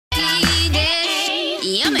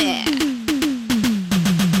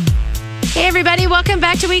everybody. Welcome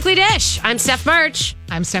back to Weekly Dish. I'm Steph March.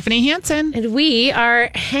 I'm Stephanie Hansen. And we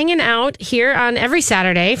are hanging out here on every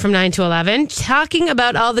Saturday from 9 to 11, talking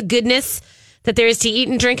about all the goodness that there is to eat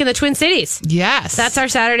and drink in the Twin Cities. Yes. That's our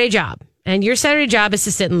Saturday job. And your Saturday job is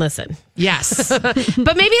to sit and listen. Yes. But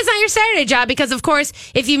maybe it's not your Saturday job because, of course,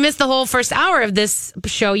 if you missed the whole first hour of this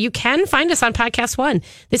show, you can find us on Podcast One.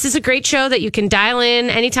 This is a great show that you can dial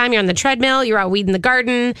in anytime you're on the treadmill, you're out weeding the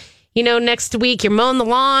garden, next week you're mowing the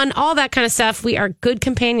lawn, all that kind of stuff. We are good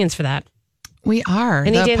companions for that. We are.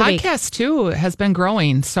 Any day the of the podcast, too, has been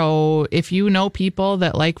growing. So if you know people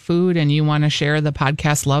that like food and you want to share the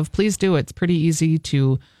podcast love, please do. It's pretty easy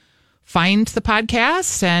to find the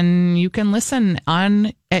podcast and you can listen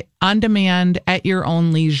on demand at your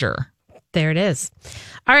own leisure. There it is.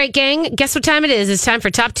 All right, gang, guess what time it is? It's time for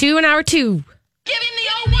Top 2 in Hour 2. Give him the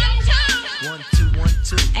old 1, 2. 1, 2, 1,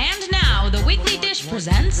 2. And now the Weekly Dish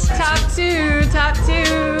presents Top 2, Top 2.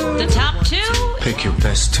 The Top 2 Pick your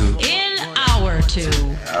best 2. in Hour 2.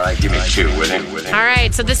 All right, give me 2 with it. All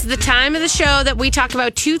right, so this is the time of the show that we talk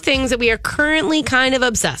about 2 things that we are currently kind of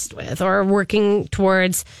obsessed with or working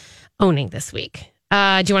towards owning this week.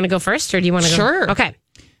 Do you want to go first or do you want to go? Sure. Okay.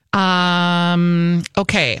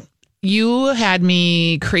 Okay. You had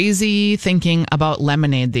me crazy thinking about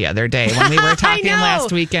lemonade the other day when we were talking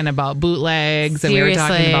last weekend about bootlegs and we were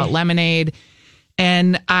talking about lemonade.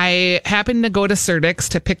 And I happened to go to Certix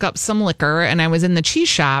to pick up some liquor and I was in the cheese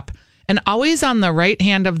shop and always on the right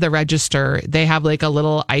hand of the register, they have like a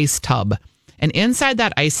little ice tub. And inside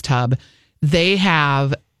that ice tub, they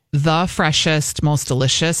have the freshest, most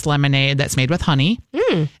delicious lemonade that's made with honey.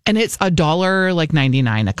 And it's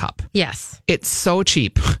 $1.99 a cup. Yes. It's so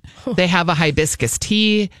cheap. They have a hibiscus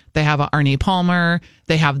tea. They have a Arnie Palmer.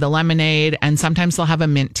 They have the lemonade. And sometimes they'll have a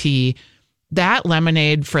mint tea. That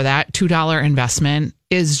lemonade for that $2 investment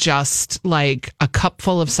is just like a cup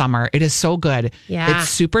full of summer. It is so good. Yeah. It's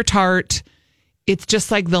super tart. It's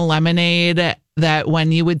just like the lemonade that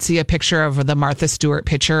when you would see a picture of the Martha Stewart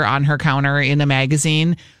picture on her counter in a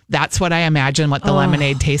magazine, that's what I imagine what the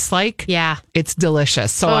lemonade tastes like. Yeah. It's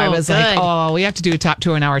delicious. So I was like, we have to do Top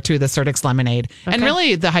 2 in Hour 2, the Certix lemonade. Okay. And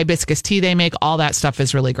really the hibiscus tea they make, all that stuff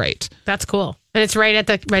is really great. That's cool. And it's right at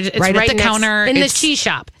the right at the counter in the cheese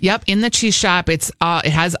shop. Yep, in the cheese shop. It's it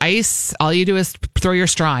has ice. All you do is throw your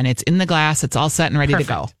straw in. It's in the glass. It's all set and ready to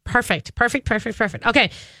go. Perfect.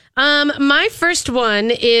 Okay. My first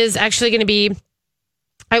one is actually going to be,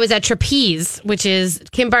 I was at Trapeze, which is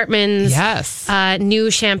Kim Bartman's new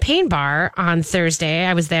champagne bar on Thursday.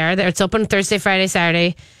 I was there. It's open Thursday, Friday,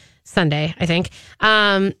 Saturday, Sunday, I think.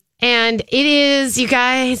 And it is, you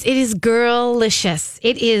guys, it is girl-licious.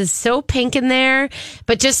 It is so pink in there,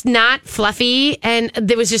 but just not fluffy. And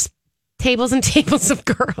there was just tables and tables of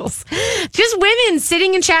girls. Just women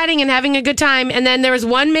sitting and chatting and having a good time. And then there was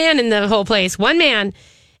one man in the whole place. One man.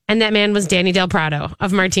 And that man was Danny Del Prado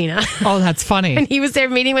of Martina. Oh, that's funny. And he was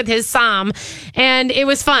there meeting with his Som. And it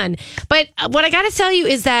was fun. But what I got to tell you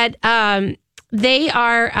is that they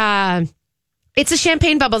are, it's a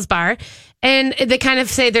champagne bubbles bar. And they kind of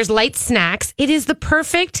say there's light snacks. It is the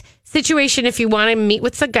perfect situation if you want to meet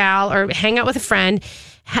with a gal or hang out with a friend,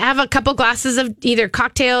 have a couple glasses of either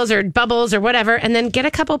cocktails or bubbles or whatever, and then get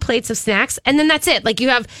a couple plates of snacks. And then that's it. Like you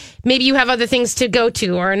have other things to go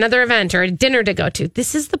to or another event or a dinner to go to.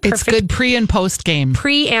 This is the perfect. It's good pre and post game.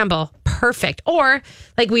 Preamble. Perfect. Or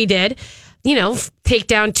like we did, take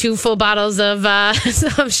down 2 full bottles of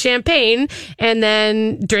champagne and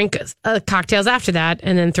then drink cocktails after that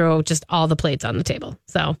and then throw just all the plates on the table.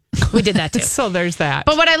 So we did that too. So there's that.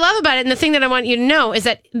 But what I love about it and the thing that I want you to know is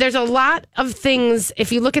that there's a lot of things.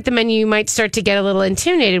 If you look at the menu, you might start to get a little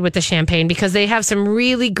intimidated with the champagne because they have some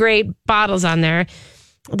really great bottles on there.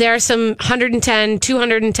 There are some $110,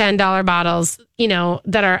 $210 bottles,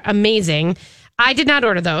 that are amazing. I did not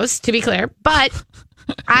order those, to be clear, but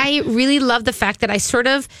I really love the fact that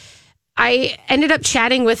I ended up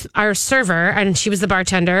chatting with our server, and she was the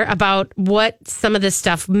bartender, about what some of this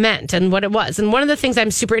stuff meant and what it was. And one of the things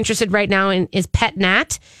I'm super interested right now in is Pet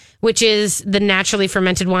Nat, which is the naturally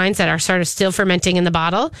fermented wines that are sort of still fermenting in the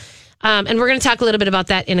bottle. And we're going to talk a little bit about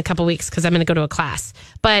that in a couple weeks because I'm going to go to a class.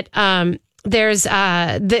 But but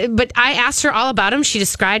I asked her all about them. She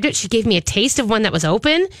described it. She gave me a taste of one that was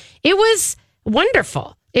open. It was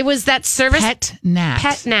wonderful. It was that service. Pet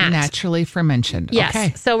Nat. Naturally fermented. Yes.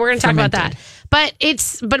 Okay. So we're going to talk about that. But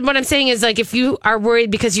what I'm saying is, like, if you are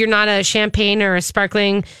worried because you're not a champagne or a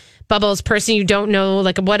sparkling bubbles person, you don't know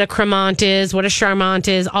like what a Cremant is, what a Charmant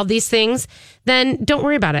is, all these things, then don't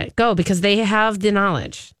worry about it. Go, because they have the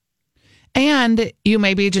knowledge. And you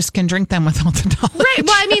maybe just can drink them without the knowledge. Right.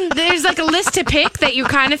 Well, I mean, there's like a list to pick that you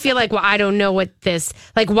kind of feel like, well, I don't know what this,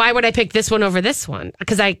 like, why would I pick this one over this one?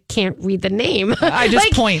 Because I can't read the name. I just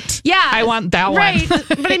like, point. Yeah. I want that right. one.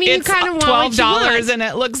 But I mean, you kind of want $12 and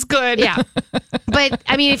it looks good. Yeah. But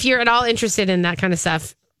I mean, if you're at all interested in that kind of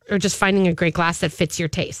stuff or just finding a great glass that fits your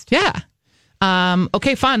taste. Yeah.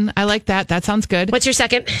 Okay, fun. I like that. That sounds good. What's your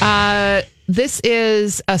second? This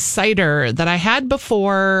is a cider that I had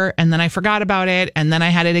before and then I forgot about it and then I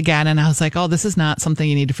had it again and I was like, oh, this is not something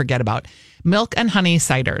you need to forget about. Milk and Honey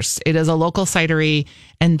Ciders. It is a local cidery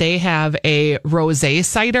and they have a rosé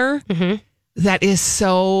cider that is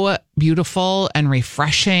so beautiful and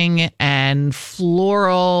refreshing and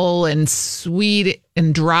floral and sweet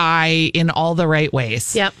and dry in all the right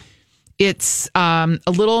ways. Yep. It's a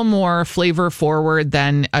little more flavor forward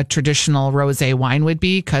than a traditional rosé wine would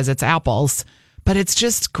be because it's apples, but it's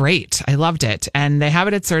just great. I loved it. And they have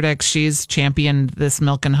it at Certix. She's championed this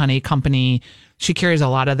Milk and Honey company. She carries a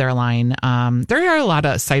lot of their line. There are a lot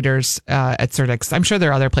of ciders at Certix. I'm sure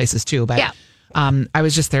there are other places too, but I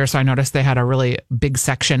was just there, so I noticed they had a really big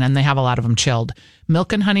section and they have a lot of them chilled.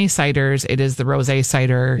 Milk and Honey ciders. It is the rosé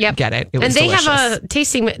cider. Yep. Get it. It was and they delicious. have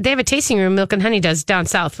a tasting room, Milk and Honey does, down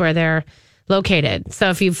south where they're located. So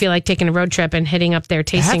if you feel like taking a road trip and hitting up their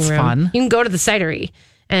tasting That's room, fun. you can go to the cidery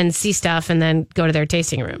and see stuff and then go to their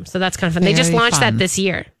tasting room. So that's kind of fun. They just launched that this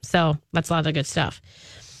year. So that's a lot of good stuff.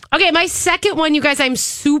 Okay, my second one, you guys, I'm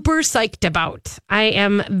super psyched about. I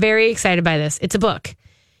am very excited by this. It's a book.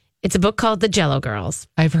 It's a book called The Jello Girls.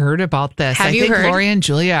 I've heard about this. Have you think heard? Lori and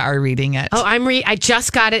Julia are reading it. Oh, I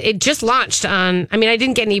just got it. It just launched on, I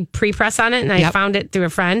didn't get any pre-press on it and I found it through a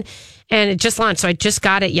friend and it just launched. So I just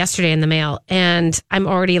got it yesterday in the mail and I'm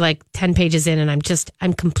already like 10 pages in and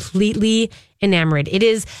I'm completely enamored. It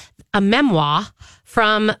is a memoir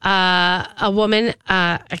from a woman.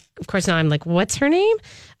 Of course, now I'm like, what's her name?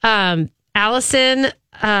 Allie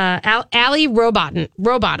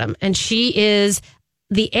Rowbottom. And she is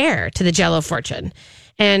the heir to the Jello fortune.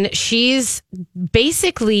 And she's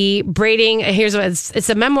basically braiding, it's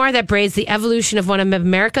a memoir that braids the evolution of one of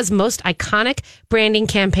America's most iconic branding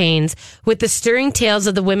campaigns with the stirring tales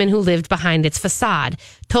of the women who lived behind its facade,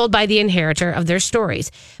 told by the inheritor of their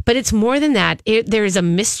stories. But it's more than that. There is a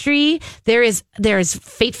mystery. There is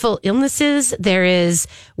fateful illnesses. There is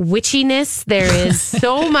witchiness. There is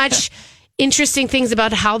so much interesting things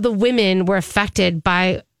about how the women were affected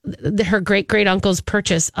by her great uncle's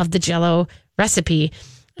purchase of the Jello recipe,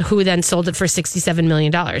 who then sold it for $67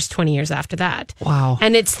 million 20 years after that. Wow.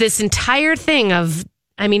 And it's this entire thing of,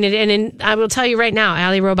 I will tell you right now,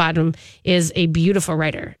 Allie Rowbottom is a beautiful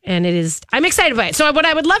writer and I'm excited by it. So what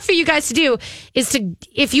I would love for you guys to do is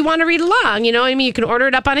if you want to read along, you can order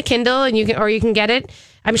it up on a Kindle and you can get it.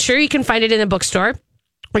 I'm sure you can find it in a bookstore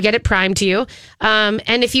or get it primed to you.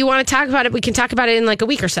 And if you want to talk about it, we can talk about it in like a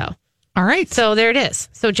week or so. All right. So there it is.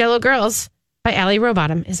 So Jello Girls by Allie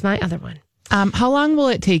Rowbottom is my other one. How long will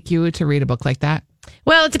it take you to read a book like that?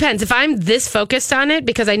 Well, it depends. If I'm this focused on it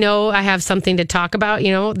because I know I have something to talk about,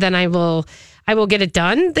 then I will get it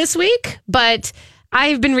done this week. But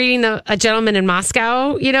I've been reading A Gentleman in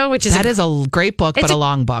Moscow, which is a great book, but a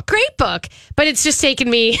long book. Great book, but it's just taken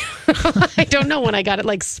me, I don't know when I got it,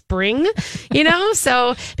 like spring,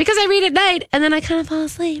 so because I read at night and then I kind of fall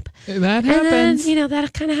asleep. That happens. And then,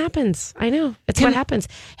 that kind of happens. I know. It's what happens.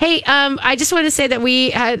 Hey, I just want to say that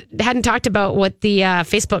we hadn't talked about what the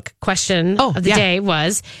Facebook question of the day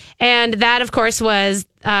was. And that, of course, was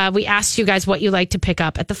we asked you guys what you like to pick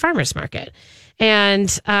up at the farmer's market.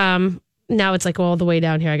 And now it's like all the way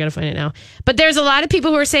down here. I got to find it now. But there's a lot of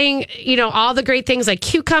people who are saying, all the great things like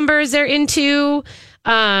cucumbers they're into,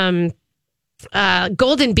 golden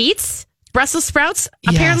beets, Brussels sprouts,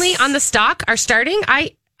 apparently on the stalk are starting.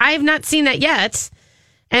 I have not seen that yet.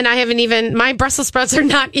 And I haven't my Brussels sprouts are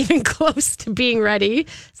not even close to being ready.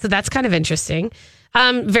 So that's kind of interesting.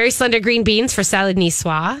 Very slender green beans for salad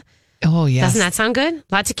niçoise. Oh, yes. Doesn't that sound good?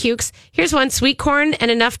 Lots of cukes. Here's one, sweet corn and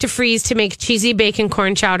enough to freeze to make cheesy bacon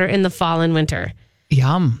corn chowder in the fall and winter.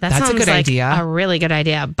 Yum. That's a good idea. A really good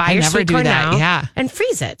idea. Buy your sweet corn now and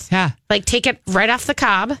freeze it. Yeah. Like take it right off the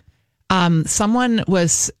cob. Someone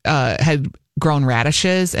had grown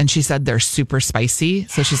radishes and she said they're super spicy.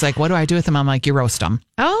 So she's like, what do I do with them? I'm like, you roast them.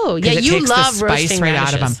 Oh, yeah. You You love the spice roasting right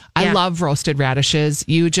radishes. out of them. I love roasted radishes.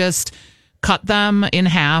 You just cut them in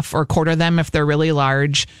half or quarter them if they're really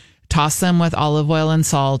large. Toss them with olive oil and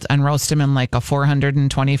salt and roast them in like a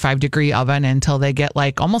 425 degree oven until they get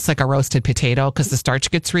like almost like a roasted potato because the starch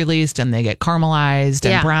gets released and they get caramelized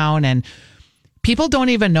and brown. And people don't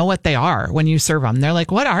even know what they are when you serve them. They're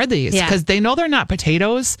like, what are these? Because they know they're not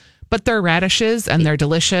potatoes, but they're radishes and they're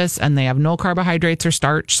delicious and they have no carbohydrates or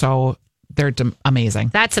starch. So they're amazing.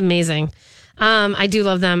 That's amazing. I do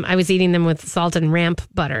love them. I was eating them with salt and ramp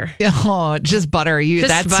butter. Oh, just butter.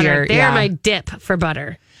 That's butter. your They're my dip for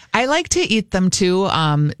butter. I like to eat them too,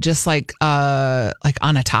 just like on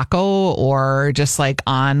a taco or just like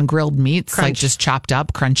on grilled meats, like just chopped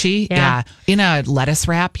up, crunchy. Yeah. In a lettuce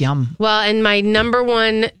wrap. Yum. Well, and my number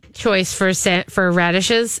one choice for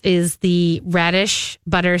radishes is the radish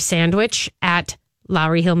butter sandwich at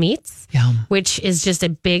Lowry Hill Meats. Yum. Which is just a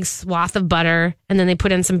big swath of butter, and then they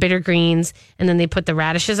put in some bitter greens, and then they put the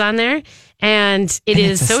radishes on there, and it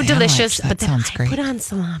is so delicious. That but then sounds I great. put on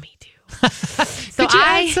salami too. So Could you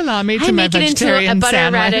add salami to I my make it into vegetarian a butter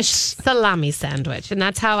sandwich? radish salami sandwich, and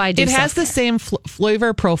that's how I do. It has the same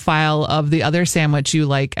flavor profile of the other sandwich you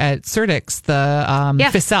like at Surdyk's, the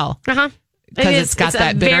ficelle. Because it's got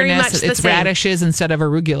that bitterness. It's radishes instead of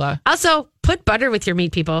arugula. Also, put butter with your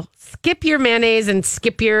meat, people. Skip your mayonnaise and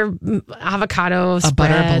skip your avocado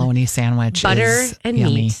spread. A butter bologna sandwich. Butter and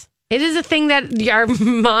yummy. meat. It is a thing that our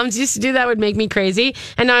moms used to do that would make me crazy.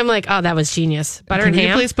 And now I'm like, oh, that was genius. Butter and ham. Can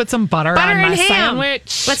you please put some butter on my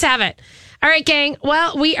sandwich? Let's have it. All right, gang.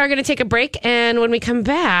 Well, we are going to take a break. And when we come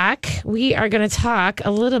back, we are going to talk a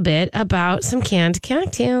little bit about some canned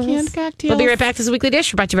cocktails. We'll be right back. This is Weekly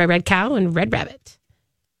Dish brought to you by Red Cow and Red Rabbit.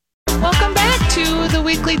 Welcome back to the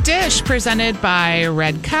Weekly Dish presented by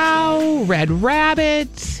Red Cow, Red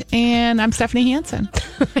Rabbit, and I'm Stephanie Hansen.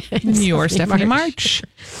 You're Stephanie March.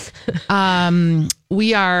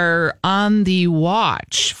 We are on the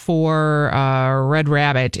watch for Red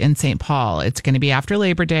Rabbit in St. Paul. It's going to be after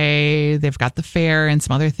Labor Day. They've got the fair and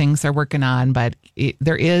some other things they're working on, but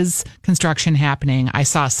there is construction happening. I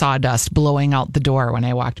saw sawdust blowing out the door when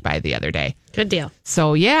I walked by the other day. Good deal.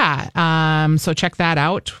 So, yeah. So check that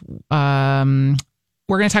out.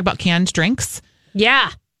 We're going to talk about canned drinks.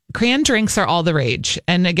 Yeah. Canned drinks are all the rage.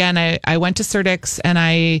 And again, I went to Surdyk's and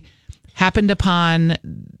I happened upon,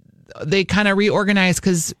 they kind of reorganized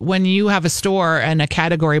because when you have a store and a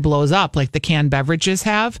category blows up, like the canned beverages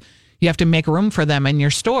have, you have to make room for them in your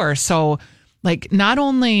store. So like not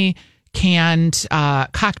only canned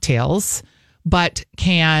cocktails, but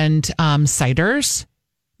canned ciders,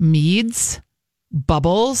 meads,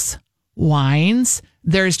 bubbles, wines.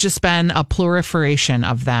 There's just been a proliferation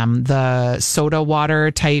of them. The soda water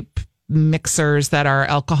type mixers that are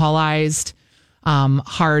alcoholized,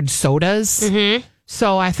 hard sodas. Mm-hmm.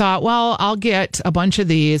 So I thought, well, I'll get a bunch of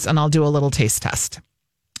these and I'll do a little taste test.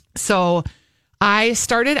 So I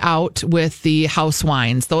started out with the house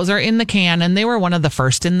wines. Those are in the can, and they were one of the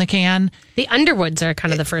first in the can. The Underwoods are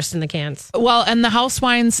kind of the first in the cans. Well, and the house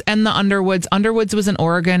wines and the Underwoods. Underwoods was in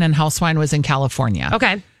Oregon and house wine was in California.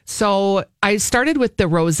 Okay. So I started with the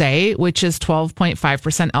rosé, which is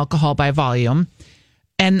 12.5% alcohol by volume.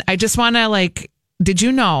 And I just want to did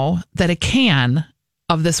you know that a can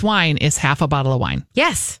of this wine is half a bottle of wine?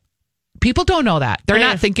 Yes. People don't know that. They're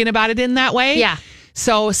not thinking about it in that way. Yeah.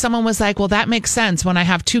 So someone was like, well, that makes sense. When I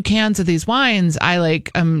have 2 cans of these wines,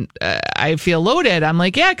 I feel loaded. I'm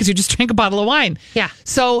like, yeah, because you just drank a bottle of wine. Yeah.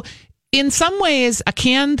 So in some ways, a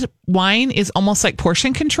canned wine is almost like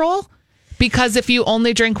portion control, because if you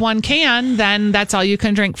only drink 1 can, then that's all you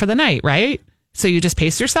can drink for the night, right? So you just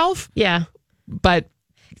pace yourself. Yeah. But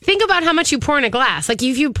think about how much you pour in a glass. Like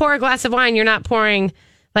if you pour a glass of wine, you're not pouring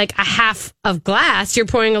like a half of glass. You're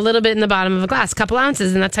pouring a little bit in the bottom of a glass, a couple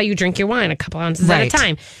ounces, and that's how you drink your wine, a couple ounces at a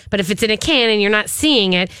time. But if it's in a can and you're not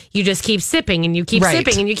seeing it, you just keep sipping and you keep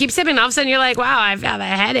sipping and you keep sipping. All of a sudden you're like, wow, I've got a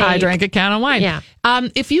headache. I drank a can of wine. Yeah.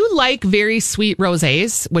 If you like very sweet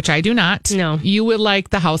rosés, which I do not, you would like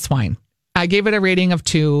the house wine. I gave it a rating of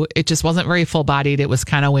 2. It just wasn't very full bodied. It was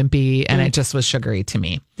kind of wimpy and it just was sugary to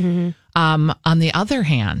me. Mm-hmm. On the other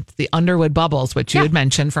hand, the Underwood Bubbles, which you had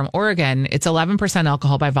mentioned from Oregon, it's 11%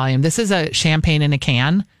 alcohol by volume. This is a champagne in a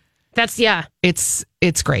can. That's,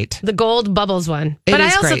 It's great. The gold bubbles one. But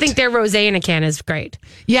I also think their rosé in a can is great.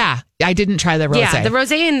 Yeah. I didn't try the rosé. Yeah, the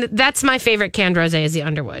rosé, that's my favorite canned rosé is the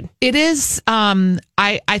Underwood. It is,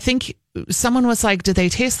 I think someone was like, do they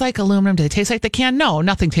taste like aluminum? Do they taste like the can? No,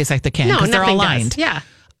 nothing tastes like the can because they're all lined. Yeah.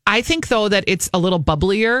 I think, though, that it's a little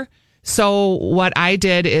bubblier. So what I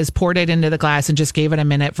did is poured it into the glass and just gave it a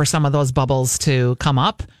minute for some of those bubbles to come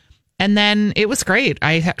up. And then it was great.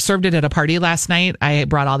 I served it at a party last night. I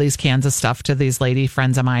brought all these cans of stuff to these lady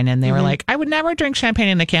friends of mine, and they were like, I would never drink champagne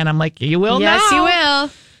in a can. I'm like, you will now. Yes, you will.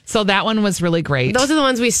 So that one was really great. Those are the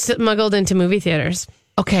ones we smuggled into movie theaters.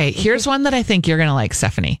 Okay, here's one that I think you're going to like,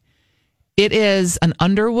 Stephanie. It is an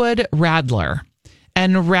Underwood Radler.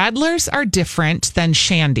 And Radlers are different than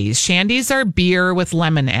Shandies. Shandies are beer with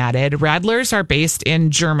lemon added. Radlers are based in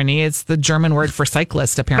Germany. It's the German word for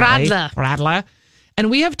cyclist, apparently. Radler. And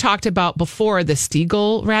we have talked about before the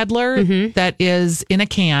Stiegel Radler that is in a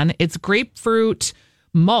can. It's grapefruit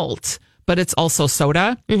malt, but it's also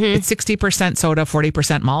soda. It's 60% soda,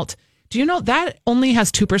 40% malt. Do you know that only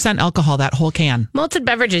has 2% alcohol, that whole can? Malted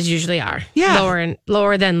beverages usually are Yeah.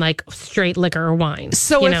 lower than like straight liquor or wine.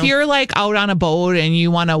 So if you're like out on a boat and you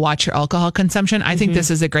want to watch your alcohol consumption, I think this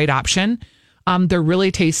is a great option. They're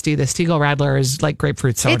really tasty. The Stiegel Radler is like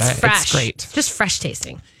grapefruit soda. It's fresh. It's great. Just fresh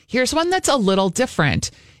tasting. Here's one that's a little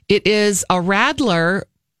different. It is a Radler,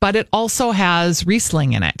 but it also has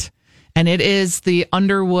Riesling in it. And it is the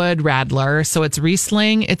Underwood Radler. So it's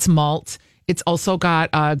Riesling, it's malt. It's also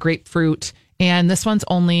got grapefruit, and this one's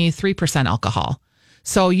only 3% alcohol.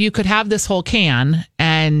 So you could have this whole can,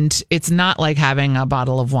 and it's not like having a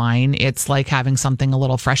bottle of wine. It's like having something a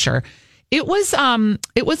little fresher. It was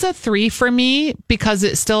a 3 for me because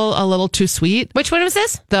it's still a little too sweet. Which one was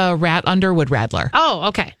this? The Underwood Radler. Oh,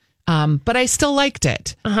 okay. But I still liked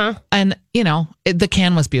it. And the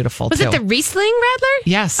can was beautiful Was too. it the Riesling Radler?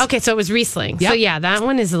 Yes. Okay, so it was Riesling. Yep. So yeah, that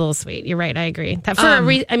one is a little sweet. You're right. I agree. That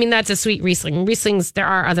that's a sweet Riesling. Rieslings, there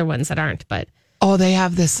are other ones that aren't, but Oh, they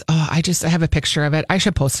have this. Oh, I have a picture of it. I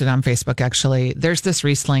should post it on Facebook, actually. There's this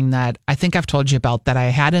Riesling that I think I've told you about that I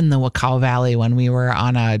had in the Wacow Valley when we were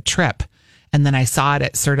on a trip. And then I saw it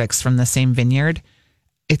at Surdyk's from the same vineyard.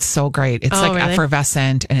 It's so great. It's really?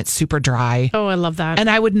 Effervescent and it's super dry. Oh, I love that. And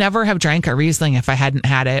I would never have drank a Riesling if I hadn't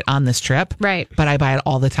had it on this trip. Right. But I buy it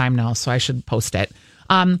all the time now, so I should post it.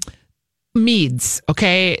 Meads.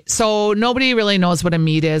 Okay. So nobody really knows what a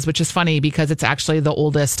mead is, which is funny because it's actually the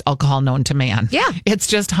oldest alcohol known to man. Yeah. It's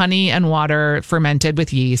just honey and water fermented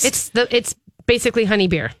with yeast. It's basically honey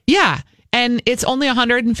beer. Yeah. And it's only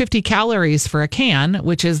 150 calories for a can,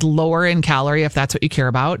 which is lower in calorie if that's what you care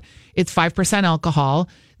about. It's 5% alcohol.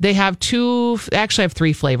 They have actually have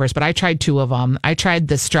 3 flavors, but I tried 2 of them. I tried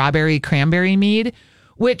the strawberry cranberry mead,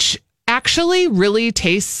 which actually really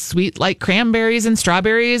tastes sweet like cranberries and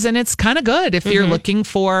strawberries, and it's kind of good if you're looking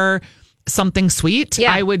for something sweet.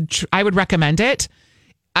 Yeah. I would recommend it.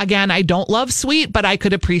 Again, I don't love sweet, but I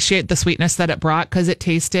could appreciate the sweetness that it brought because it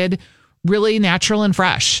tasted really natural and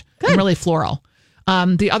fresh and really floral.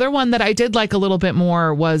 The other one that I did like a little bit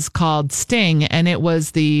more was called Sting, and it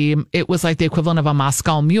was like the equivalent of a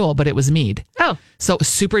Moscow Mule, but it was mead. Oh, so it was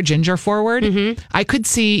super ginger forward. I could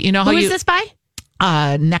see, how who is this by?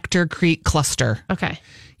 Nectar Creek Cluster. Okay.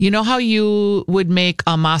 You know how you would make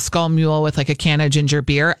a Moscow Mule with like a can of ginger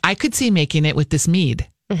beer? I could see making it with this mead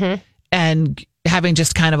and having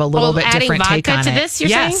just kind of a little bit different take on it. Adding vodka to this, you're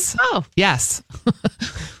saying? Oh. Yes.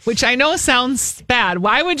 Which I know sounds bad.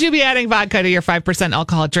 Why would you be adding vodka to your 5%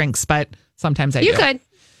 alcohol drinks? But sometimes I do. You could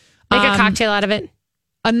make a cocktail out of it.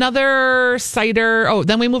 Another cider. Oh,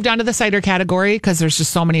 then we moved on to the cider category because there's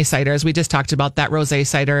just so many ciders. We just talked about that rosé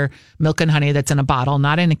cider, milk and honey that's in a bottle,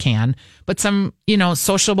 not in a can. But some,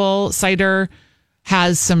 sociable cider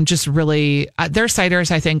has some just really, their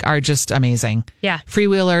ciders I think are just amazing. Yeah.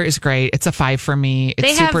 Freewheeler is great. It's a 5 for me.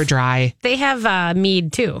 It's super dry. They have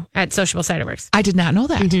mead too at Sociable Cider Works. I did not know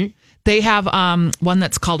that. They have one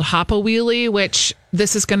that's called Hop a Wheelie, which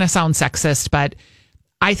this is going to sound sexist, but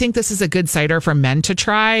I think this is a good cider for men to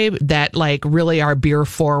try that like really are beer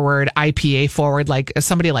forward, IPA forward, like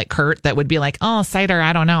somebody like Kurt that would be like, oh, cider,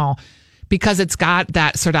 I don't know. Because it's got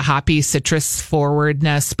that sort of hoppy citrus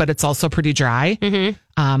forwardness, but it's also pretty dry.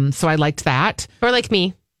 So I liked that. Or like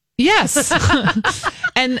me. Yes.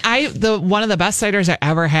 And one of the best ciders I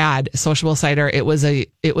ever had, Sociable Cider, it was a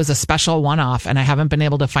special one-off, and I haven't been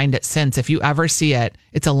able to find it since. If you ever see it,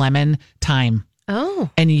 it's a lemon thyme. Oh.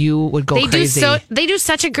 And you would go crazy. They do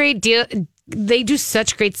such a great deal. They do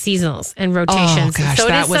such great seasonals and rotations. Oh, gosh, so it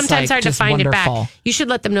that is was sometimes hard to find wonderful. it back. You should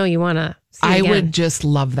let them know you want to see it I again. would just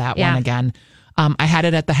love that one again. I had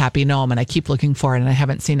it at the Happy Gnome and I keep looking for it and I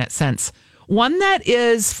haven't seen it since. One that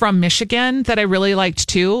is from Michigan that I really liked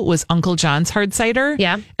too was Uncle John's Hard Cider.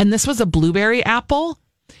 Yeah. And this was a blueberry apple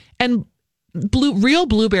and real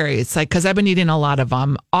blueberries, like, because I've been eating a lot of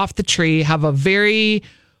them off the tree, have a very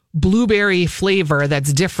blueberry flavor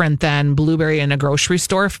that's different than blueberry in a grocery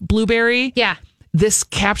store blueberry. Yeah. This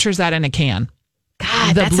captures that in a can. God,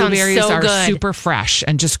 the that sounds blueberries so are good. super fresh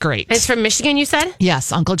and just great. It's from Michigan, you said?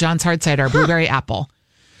 Yes, Uncle John's Hard Cider, blueberry apple.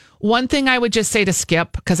 One thing I would just say to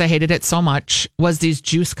skip, because I hated it so much, was these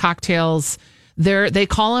juice cocktails. They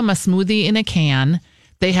call them a smoothie in a can.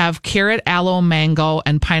 They have carrot, aloe, mango,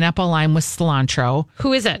 and pineapple lime with cilantro.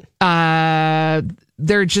 Who is it?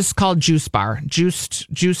 They're just called juice bar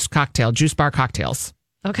cocktails.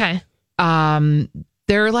 Okay.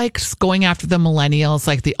 They're like going after the millennials,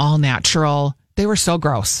 like the all natural. They were so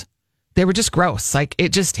gross. They were just gross. Like it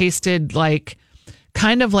just tasted like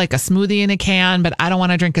kind of like a smoothie in a can, but I don't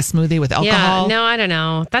want to drink a smoothie with alcohol. Yeah, no, I don't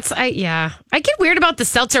know. I get weird about the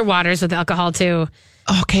seltzer waters with alcohol too.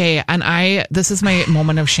 Okay, and this is my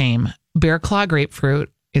moment of shame. Bear Claw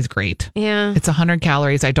grapefruit is great. Yeah. It's 100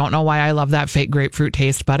 calories. I don't know why I love that fake grapefruit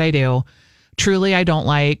taste, but I do. Truly, I don't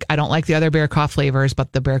like the other Bear Claw flavors,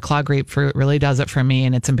 but the Bear Claw grapefruit really does it for me,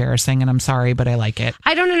 and it's embarrassing, and I'm sorry, but I like it.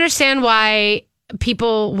 I don't understand why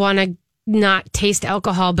people want to not taste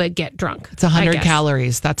alcohol but get drunk. It's 100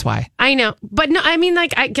 calories. That's why. I know. But no, I mean,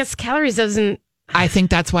 like, I guess calories doesn't... I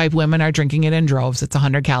think that's why women are drinking it in droves. It's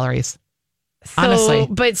 100 calories. Honestly.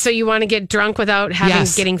 But so you want to get drunk without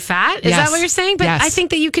getting fat? Is that what you're saying? But I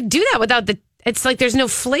think that you could do that without it's like there's no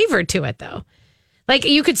flavor to it though. Like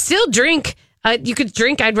you could still drink...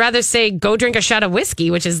 I'd rather say go drink a shot of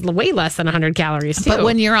whiskey, which is way less than 100 calories too. But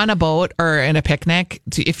when you're on a boat or in a picnic,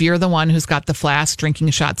 if you're the one who's got the flask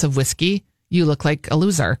drinking shots of whiskey, you look like a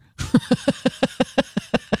loser.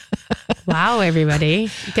 Wow,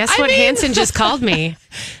 everybody. Guess what Hanson just called me?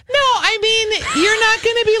 No, I mean, you're not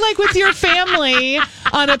going to be like with your family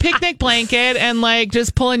on a picnic blanket and like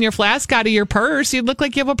just pulling your flask out of your purse. You'd look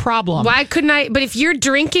like you have a problem. Why couldn't I? But if you're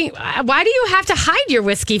drinking, why do you have to hide your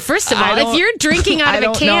whiskey? First of all, if you're drinking out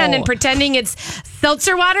of a can and pretending it's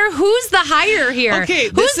seltzer water, who's the hirer here? Okay,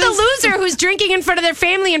 who's the loser who's drinking in front of their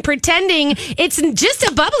family and pretending it's just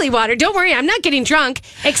a bubbly water? Don't worry, I'm not getting drunk,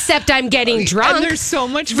 except I'm getting drunk. And there's so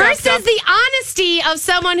much versus the honesty of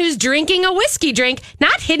someone who's drinking a whiskey drink,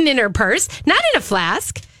 not hidden in her purse, not in a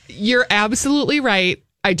flask. You're absolutely right.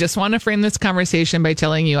 I just want to frame this conversation by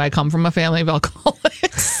telling you I come from a family of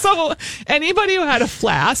alcoholics. So anybody who had a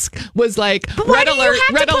flask was like, but why red do alert, you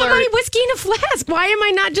have red to put alert. my whiskey in a flask? Why am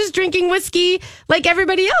I not just drinking whiskey like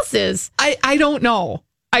everybody else is? I don't know.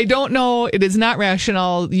 I don't know. It is not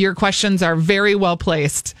rational. Your questions are very well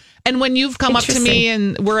placed. And when you've come up to me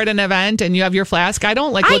and we're at an event and you have your flask, I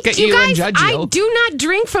don't look at you and judge you. I do not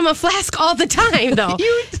drink from a flask all the time, though.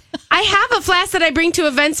 I have a flask that I bring to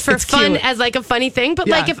events for fun as like a funny thing. But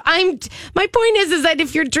like my point is that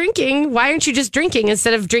if you're drinking, why aren't you just drinking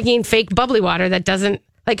instead of drinking fake bubbly water that doesn't,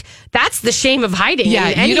 like, that's the shame of hiding.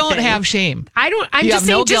 Yeah, you don't have shame. I'm just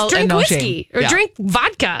saying just drink whiskey or drink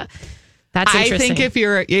vodka. That's interesting. I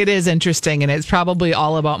think it is interesting, and it's probably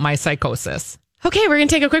all about my psychosis. Okay, we're going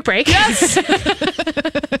to take a quick break. Yes.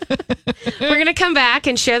 We're going to come back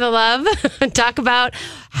and share the love and talk about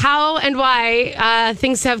how and why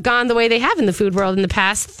things have gone the way they have in the food world in the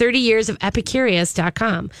past 30 years of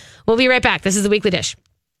Epicurious.com. We'll be right back. This is the Weekly Dish.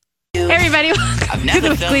 Hey, everybody. Welcome to the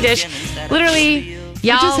Weekly Dish. Literally,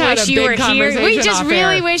 y'all wish you were here. We just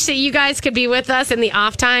really wish that you guys could be with us in the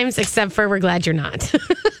off times, except for we're glad you're not.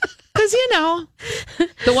 Because,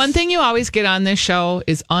 the one thing you always get on this show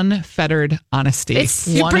is unfettered honesty. It's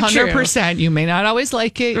super 100%. True. You may not always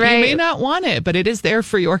like it. Right. You may not want it, but it is there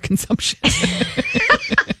for your consumption.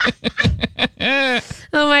 Oh,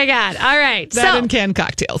 my God. All right. That and canned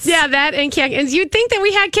cocktails. Yeah, that and canned. And you'd think that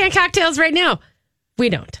we had canned cocktails right now. We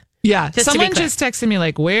don't. Yeah, someone just texted me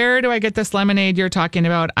like, where do I get this lemonade you're talking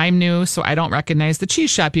about? I'm new, so I don't recognize the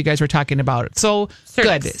cheese shop you guys were talking about. So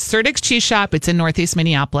good. Surdyk's Cheese Shop. It's in Northeast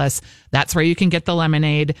Minneapolis. That's where you can get the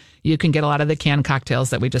lemonade. You can get a lot of the canned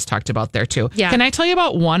cocktails that we just talked about there too. Yeah. Can I tell you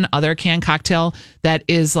about one other canned cocktail that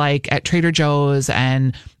is like at Trader Joe's,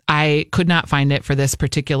 and I could not find it for this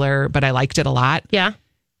particular, but I liked it a lot. Yeah.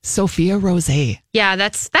 Sophia Rosé. Yeah,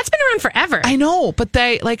 that's been around forever. I know, but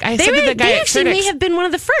said to the guy at actually may have been one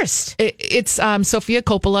of the first. It's Sophia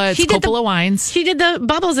Coppola. It's Coppola Wines. She did the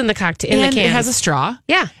bubbles in the cocktail in the can. It has a straw.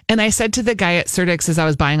 Yeah. And I said to the guy at Surdyk's as I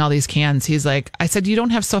was buying all these cans, he's like, I said, you don't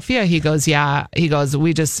have Sophia? He goes, yeah. He goes,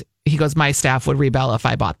 my staff would rebel if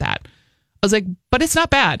I bought that. I was like, but it's not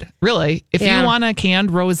bad, really. If you want a canned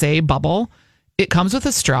rosé bubble, it comes with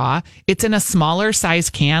a straw. It's in a smaller size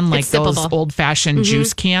can, like those old-fashioned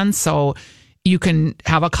juice cans. So you can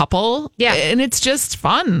have a couple. Yeah. And it's just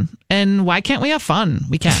fun. And why can't we have fun?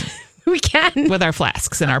 We can. We can. With our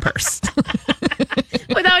flasks in our purse.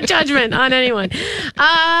 Without judgment on anyone.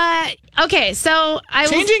 Okay, so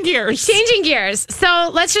Changing gears. So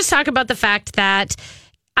let's just talk about the fact that,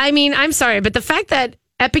 I'm sorry, but the fact that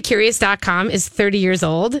Epicurious.com is 30 years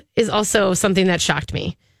old is also something that shocked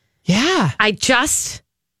me. Yeah. I just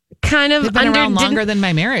kind of They've been around longer than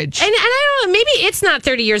my marriage. And I don't know, maybe it's not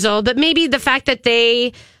 30 years old, but maybe the fact that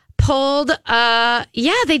they pulled, they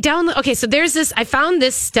download. Okay, so there's this, I found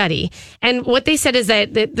this study, and what they said is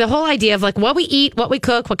that the whole idea of like what we eat, what we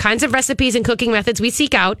cook, what kinds of recipes and cooking methods we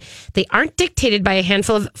seek out, they aren't dictated by a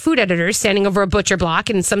handful of food editors standing over a butcher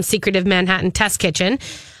block in some secretive Manhattan test kitchen.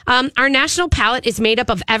 Our national palate is made up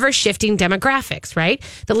of ever-shifting demographics, right?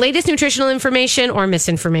 The latest nutritional information or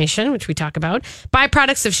misinformation, which we talk about,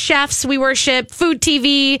 byproducts of chefs we worship, food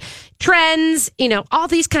TV, trends, all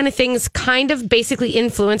these kind of things kind of basically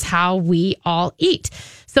influence how we all eat.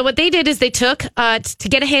 So what they did is they took, to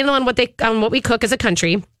get a handle on what we cook as a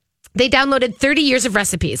country, they downloaded 30 years of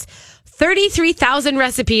recipes. 33,000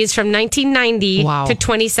 recipes from 1990 to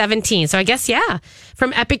 2017. So I guess,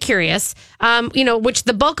 from Epicurious, which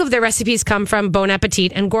the bulk of their recipes come from Bon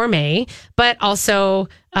Appetit and Gourmet, but also,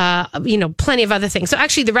 plenty of other things. So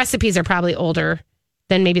actually the recipes are probably older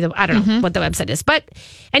than maybe I don't know what the website is. But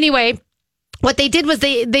anyway, what they did was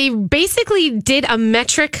they basically did a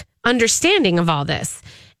metric understanding of all this.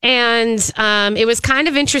 And it was kind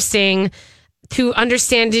of interesting to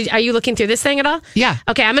understand. Are you looking through this thing at all? Yeah.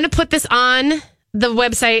 Okay, I'm going to put this on the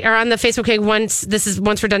website or on the Facebook page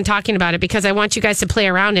once we're done talking about it, because I want you guys to play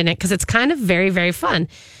around in it, because it's kind of very, very fun.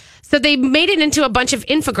 So they made it into a bunch of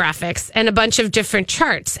infographics and a bunch of different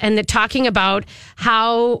charts, and they're talking about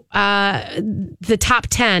how the top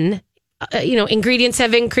 10 ingredients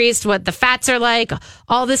have increased, what the fats are like,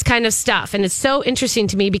 all this kind of stuff. And it's so interesting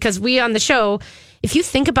to me because we on the show, if you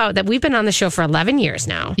think about that, we've been on the show for 11 years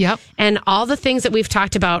now. Yep. And all the things that we've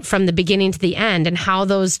talked about from the beginning to the end and how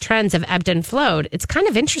those trends have ebbed and flowed, it's kind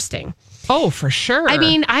of interesting. Oh, for sure. I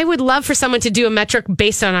mean, I would love for someone to do a metric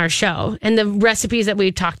based on our show and the recipes that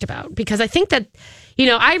we talked about, because I think that,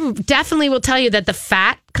 I definitely will tell you that the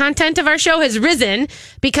fat content of our show has risen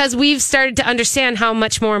because we've started to understand how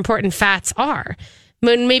much more important fats are.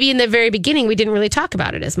 When maybe in the very beginning, we didn't really talk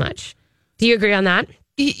about it as much. Do you agree on that?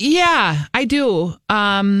 Yeah, I do.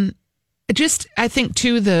 I think,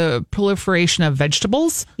 too, the proliferation of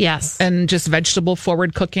vegetables. Yes. And just vegetable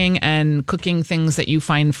forward cooking and cooking things that you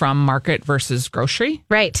find from market versus grocery.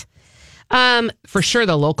 Right. For sure,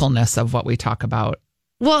 the localness of what we talk about.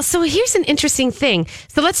 Well, so here's an interesting thing.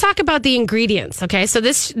 So let's talk about the ingredients. Okay. So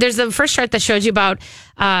there's the first chart that shows you about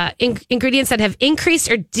ingredients that have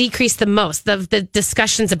increased or decreased the most, the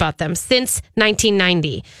discussions about them since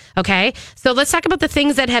 1990. Okay. So let's talk about the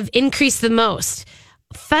things that have increased the most.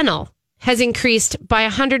 Fennel has increased by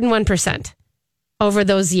 101% over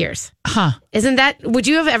those years. Huh. Isn't that, would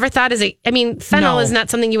you have ever thought fennel is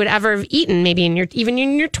not something you would ever have eaten maybe even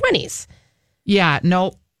in your 20s. Yeah,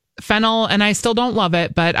 no. Fennel, and I still don't love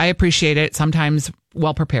it, but I appreciate it. Sometimes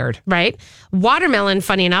well prepared. Right. Watermelon,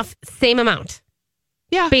 funny enough, same amount.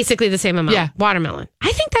 Yeah. Basically the same amount. Yeah. Watermelon.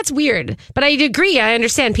 I think that's weird, but I agree. I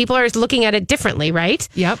understand people are looking at it differently, right?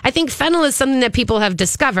 Yep. I think fennel is something that people have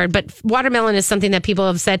discovered, but watermelon is something that people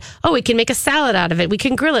have said, oh, we can make a salad out of it. We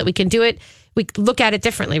can grill it. We can do it. We look at it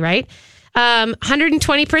differently, right?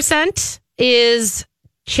 120% is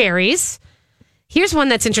cherries. Here's one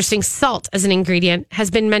that's interesting. Salt as an ingredient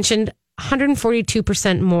has been mentioned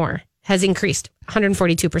 142% more, has increased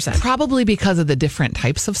 142%. Probably because of the different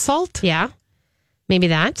types of salt. Yeah, maybe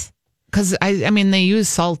that. Because, they use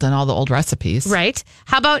salt in all the old recipes. Right.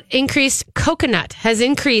 How about increased coconut has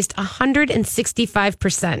increased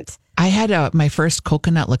 165%. I had my first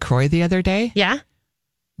coconut LaCroix the other day. Yeah.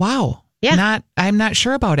 Wow. Yeah. I'm not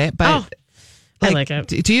sure about it, but... I like it.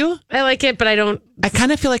 Do you? I like it, but I don't. I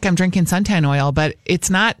kind of feel like I'm drinking suntan oil, but it's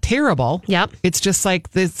not terrible. Yep. It's just like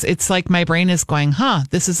this. It's like my brain is going,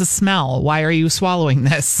 this is a smell. Why are you swallowing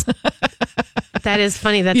this? That is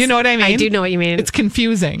funny. That's, you know what I mean? I do know what you mean. It's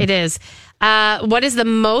confusing. It is. What is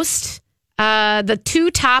the two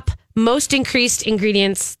top most increased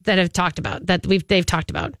ingredients that they've talked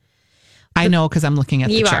about? I know because I'm looking at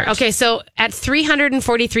the chart. Okay, so at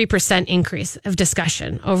 343% increase of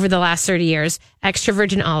discussion over the last 30 years, extra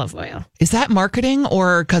virgin olive oil. Is that marketing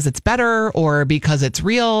or because it's better or because it's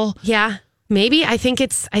real? Yeah, maybe. I think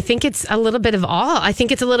it's a little bit of all. I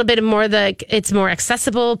think it's a little bit more it's more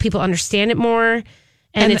accessible. People understand it more.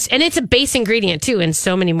 And it's a base ingredient too in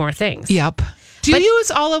so many more things. Yep. Do you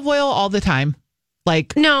use olive oil all the time?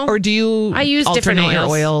 No, or do you? I use different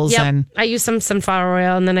oils. Yep. And I use some sunflower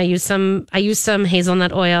oil, and then I use some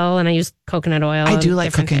hazelnut oil, and I use coconut oil. I do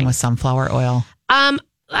like cooking with sunflower oil. I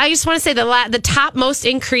just want to say the top most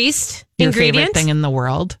increased Your ingredient, favorite thing in the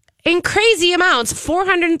world, in crazy amounts,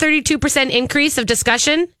 432% increase of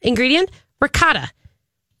discussion ingredient, ricotta.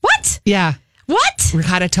 What? Yeah. What?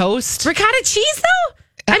 Ricotta toast. Ricotta cheese though?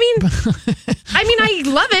 I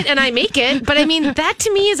love it and I make it, but that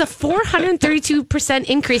to me is a 432%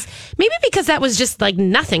 increase. Maybe because that was just like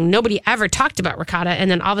nothing. Nobody ever talked about ricotta, and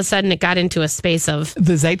then all of a sudden it got into a space of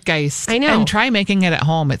the zeitgeist. I know. And try making it at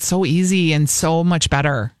home. It's so easy and so much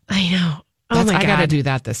better. I know. Oh my God. I got to do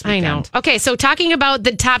that this weekend. I know. Okay, so talking about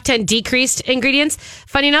the top 10 decreased ingredients,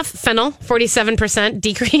 funny enough, fennel, 47%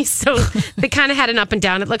 decrease. So they kind of had an up and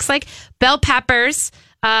down, it looks like. Bell peppers,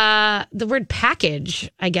 the word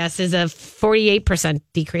package, I guess, is a 48%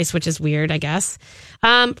 decrease, which is weird, I guess.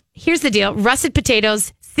 Here's the deal. Russet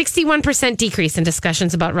potatoes, 61% decrease in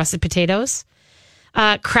discussions about russet potatoes.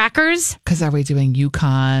 Crackers. Because are we doing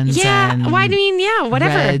Yukons? Yeah, and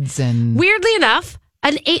whatever. Reds and weirdly enough,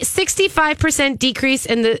 an 65% decrease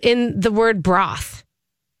in the word broth,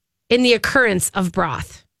 in the occurrence of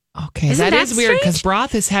broth. Okay, Isn't that that is weird because strange?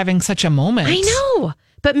 broth is having such a moment. I know,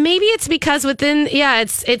 but maybe it's because within, I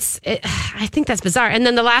think that's bizarre. And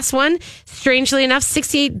then the last one, strangely enough,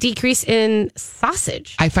 68 decrease in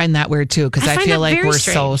sausage. I find that weird too because I I find feel that like very we're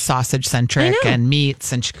strange. so sausage centric I know. and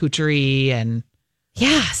meats and charcuterie and.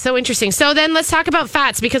 Yeah, so interesting. So then let's talk about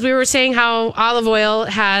fats because we were saying how olive oil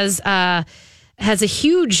has a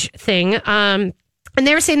huge thing. And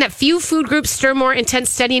they were saying that few food groups stir more intense,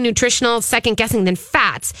 steady, nutritional second guessing than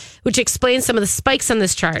fats, which explains some of the spikes on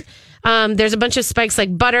this chart. There's a bunch of spikes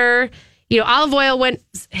like butter. Olive oil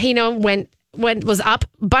was up.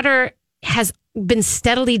 Butter has been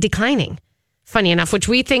steadily declining. Funny enough, which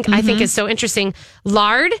I think is so interesting.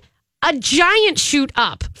 Lard, a giant shoot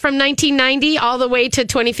up from 1990 all the way to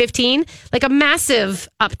 2015, like a massive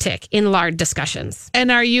uptick in lard discussions. And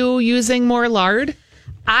are you using more lard?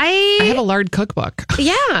 I have a lard cookbook.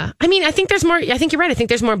 Yeah. I mean, I think there's more. I think you're right. I think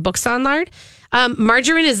there's more books on lard.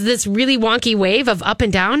 Margarine is this really wonky wave of up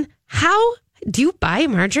and down. How do you buy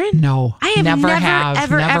margarine? No. I have never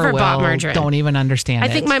ever bought margarine. Don't even understand it.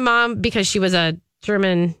 I think my mom, because she was a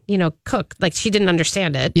German, cook, like she didn't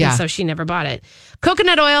understand it. Yeah. And so she never bought it.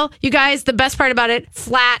 Coconut oil, you guys, the best part about it,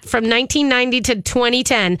 flat from 1990 to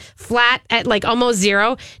 2010, flat at like almost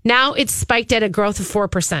zero. Now it's spiked at a growth of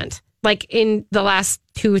 4%, like in the last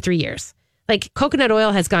 2 or 3 years. Like coconut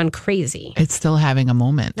oil has gone crazy. It's still having a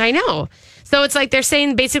moment. I know. So it's like they're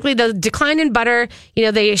saying basically the decline in butter,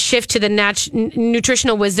 they shift to the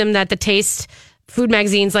nutritional wisdom that the taste food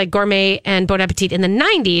magazines like Gourmet and Bon Appetit in the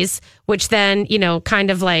 90s, which then,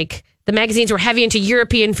 kind of like the magazines were heavy into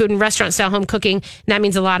European food and restaurant style home cooking. And that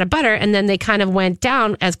means a lot of butter. And then they kind of went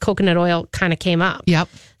down as coconut oil kind of came up. Yep.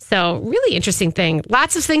 So really interesting thing.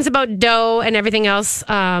 Lots of things about dough and everything else.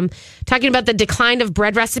 Talking about the decline of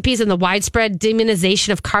bread recipes and the widespread demonization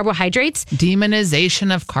of carbohydrates.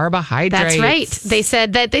 Demonization of carbohydrates. That's right. They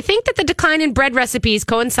said that they think that the decline in bread recipes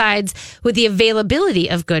coincides with the availability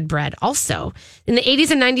of good bread also. In the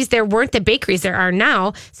 80s and 90s, there weren't the bakeries there are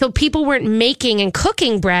now. So people weren't making and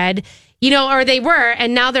cooking bread, or they were,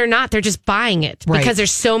 and now they're not. They're just buying it because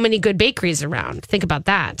there's so many good bakeries around. Think about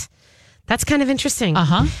that. That's kind of interesting.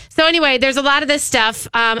 So anyway, there's a lot of this stuff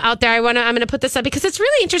out there. I'm going to put this up because it's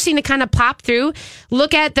really interesting to kind of pop through,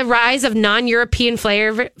 look at the rise of non-European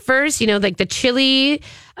flavors, like the chili,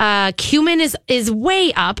 cumin is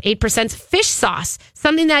way up 8%. Fish sauce,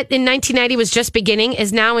 something that in 1990 was just beginning,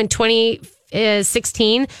 is now in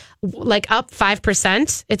 2016, like up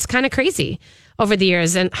 5%. It's kind of crazy over the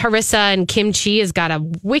years. And harissa and kimchi has got a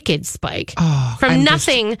wicked spike from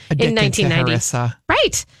nothing in 1990.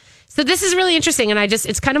 Right. So this is really interesting, and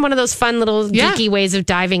it's kind of one of those fun little geeky ways of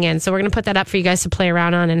diving in. So we're going to put that up for you guys to play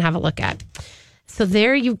around on and have a look at. So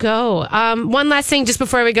there you go. One last thing just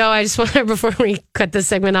before we go, I just want to, before we cut this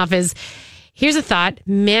segment off, here's a thought: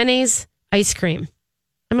 mayonnaise ice cream.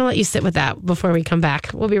 I'm going to let you sit with that before we come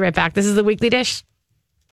back. We'll be right back. This is the Weekly Dish.